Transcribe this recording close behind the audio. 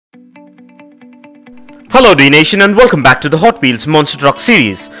Hello Dnation and welcome back to the Hotwheels Monster Truck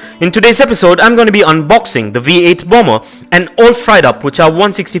Series. In today's episode, I'm going to be unboxing the V8 Bomber and all fried up, which are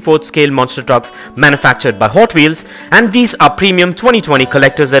 1/64th scale monster trucks manufactured by Hot Wheels, and these are premium 2020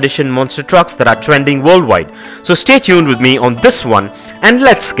 collector's edition monster trucks that are trending worldwide. So stay tuned with me on this one and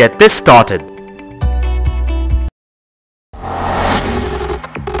let's get this started.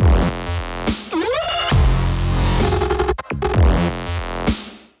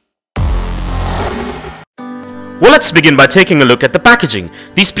 Well, let's begin by taking a look at the packaging.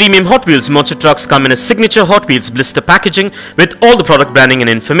 These premium Hot Wheels monster trucks come in a signature Hot Wheels blister packaging with all the product branding and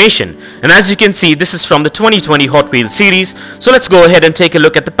information. And as you can see, this is from the 2020 Hot Wheels series. So let's go ahead and take a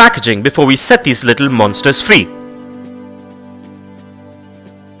look at the packaging before we set these little monsters free.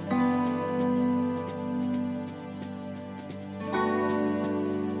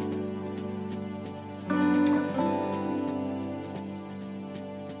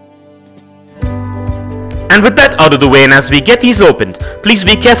 And with that out of the way, and as we get these opened, please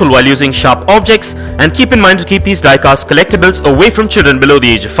be careful while using sharp objects and keep in mind to keep these diecast collectibles away from children below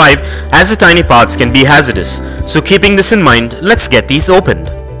the age of 5, as the tiny parts can be hazardous. So keeping this in mind, let's get these opened.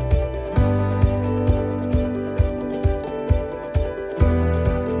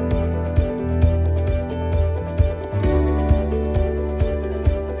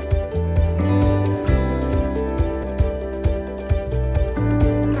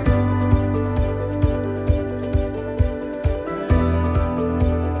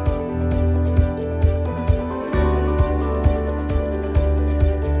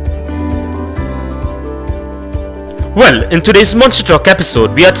 Well, in today's Monster Truck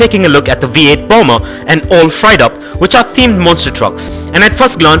episode, we are taking a look at the V8 Bomber and all fried up, which are themed monster trucks. And at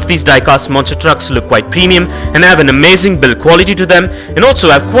first glance, these diecast monster trucks look quite premium and have an amazing build quality to them, and also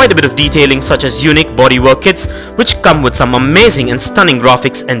have quite a bit of detailing such as unique bodywork kits, which come with some amazing and stunning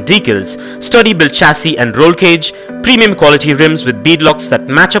graphics and decals, sturdy built chassis and roll cage, premium quality rims with bead locks that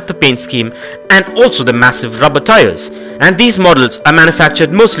match up the paint scheme, and also the massive rubber tires. And these models are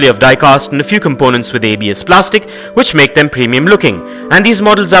manufactured mostly of diecast and a few components with ABS plastic, which make them premium looking. And these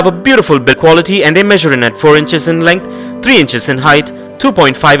models have a beautiful build quality, and they measure in at 4 inches in length, 3 inches in height,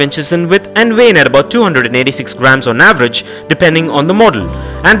 2.5 inches in width, and weigh in at about 286 grams on average depending on the model.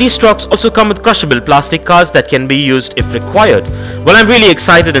 And these trucks also come with crushable plastic cars that can be used if required. Well, I'm really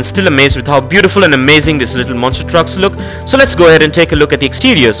excited and still amazed with how beautiful and amazing these little monster trucks look, so let's go ahead and take a look at the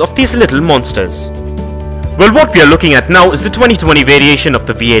exteriors of these little monsters. Well, what we are looking at now is the 2020 variation of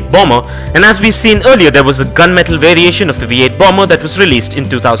the V8 Bomber, and as we've seen earlier, there was a gunmetal variation of the V8 Bomber that was released in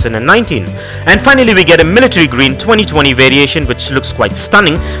 2019. And finally, we get a military green 2020 variation which looks quite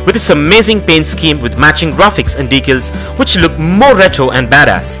stunning with this amazing paint scheme with matching graphics and decals which look more retro and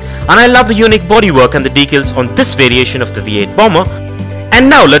badass. And I love the unique bodywork and the decals on this variation of the V8 Bomber. And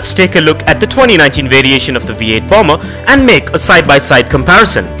now let's take a look at the 2019 variation of the V8 Bomber and make a side-by-side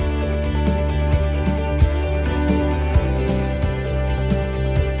comparison.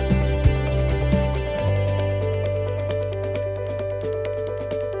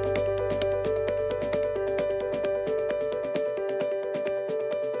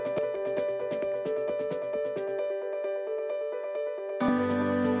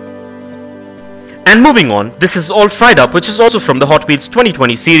 And moving on, this is all fried up, which is also from the Hot Wheels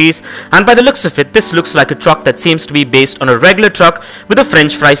 2020 series, and by the looks of it, this looks like a truck that seems to be based on a regular truck with a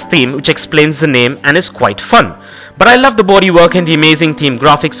French fries theme, which explains the name and is quite fun. But I love the bodywork and the amazing theme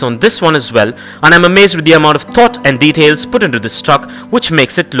graphics on this one as well, and I'm amazed with the amount of thought and details put into this truck, which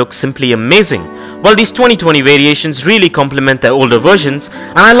makes it look simply amazing. Well, these 2020 variations really complement their older versions,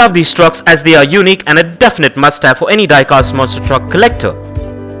 and I love these trucks as they are unique and a definite must-have for any diecast monster truck collector.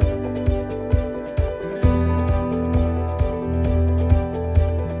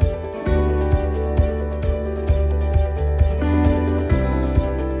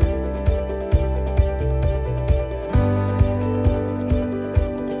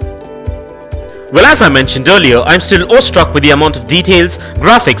 Well, as I mentioned earlier, I'm still awestruck with the amount of details,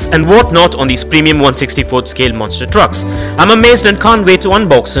 graphics and whatnot on these premium 1/64th scale monster trucks. I'm amazed and can't wait to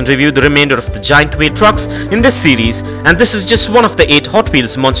unbox and review the remainder of the giant weight trucks in this series, and this is just one of the 8 Hot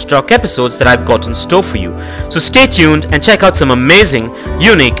Wheels Monster Truck episodes that I've got in store for you. So stay tuned and check out some amazing,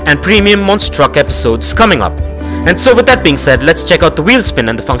 unique and premium monster truck episodes coming up. And so with that being said, let's check out the wheel spin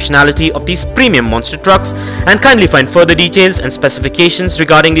and the functionality of these premium monster trucks, and kindly find further details and specifications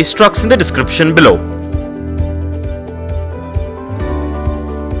regarding these trucks in the description below.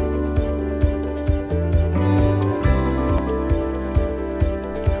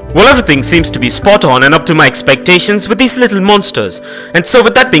 Well, everything seems to be spot on and up to my expectations with these little monsters. And so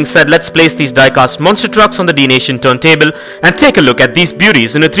with that being said, let's place these diecast monster trucks on the Dnation turntable and take a look at these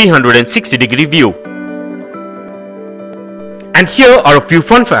beauties in a 360-degree view. And here are a few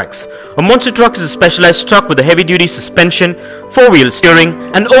fun facts. A monster truck is a specialized truck with a heavy-duty suspension, four-wheel steering,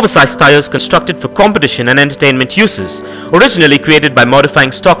 and oversized tires constructed for competition and entertainment uses. Originally created by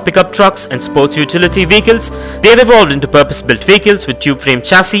modifying stock pickup trucks and sports utility vehicles, they have evolved into purpose-built vehicles with tube-frame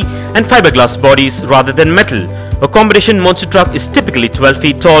chassis and fiberglass bodies rather than metal. A competition monster truck is typically 12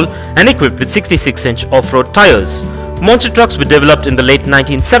 feet tall and equipped with 66-inch off-road tires. Monster trucks were developed in the late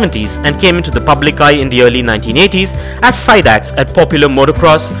 1970s and came into the public eye in the early 1980s as side acts at popular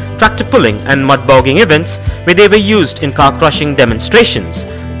motocross, tractor pulling and mud bogging events where they were used in car crushing demonstrations.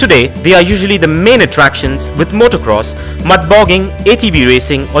 Today, they are usually the main attractions with motocross, mud bogging, ATV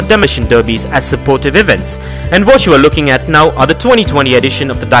racing or demolition derbies as supportive events. And what you are looking at now are the 2020 edition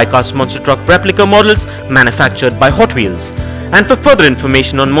of the Diecast Monster Truck replica models manufactured by Hot Wheels. And for further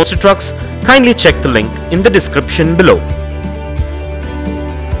information on monster trucks, kindly check the link in the description below.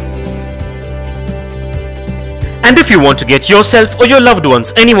 And if you want to get yourself or your loved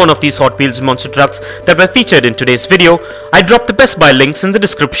ones any one of these Hot Wheels monster trucks that were featured in today's video, I dropped the best buy links in the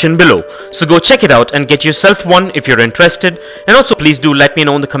description below. So go check it out and get yourself one if you're interested. And also please do let me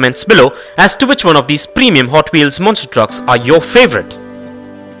know in the comments below as to which one of these premium Hot Wheels monster trucks are your favorite.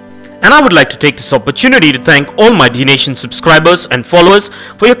 And I would like to take this opportunity to thank all my Dnation subscribers and followers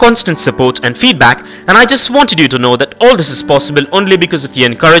for your constant support and feedback, and I just wanted you to know that all this is possible only because of the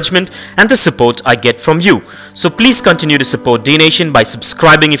encouragement and the support I get from you. So please continue to support Dnation by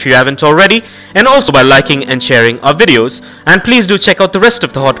subscribing if you haven't already, and also by liking and sharing our videos. And please do check out the rest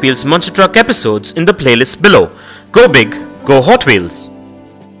of the Hot Wheels Monster Truck episodes in the playlist below. Go big, go Hot Wheels!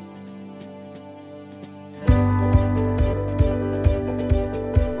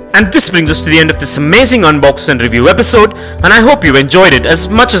 And this brings us to the end of this amazing unbox and review episode, and I hope you enjoyed it as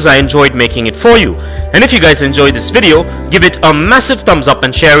much as I enjoyed making it for you. And if you guys enjoyed this video, give it a massive thumbs up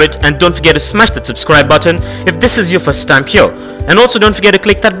and share it, and don't forget to smash that subscribe button if this is your first time here. And also don't forget to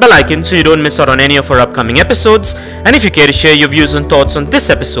click that bell icon so you don't miss out on any of our upcoming episodes. And if you care to share your views and thoughts on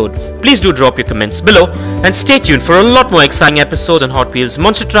this episode, please do drop your comments below, and stay tuned for a lot more exciting episodes on Hot Wheels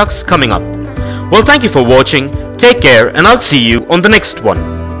Monster Trucks coming up. Well, thank you for watching, take care, and I'll see you on the next one.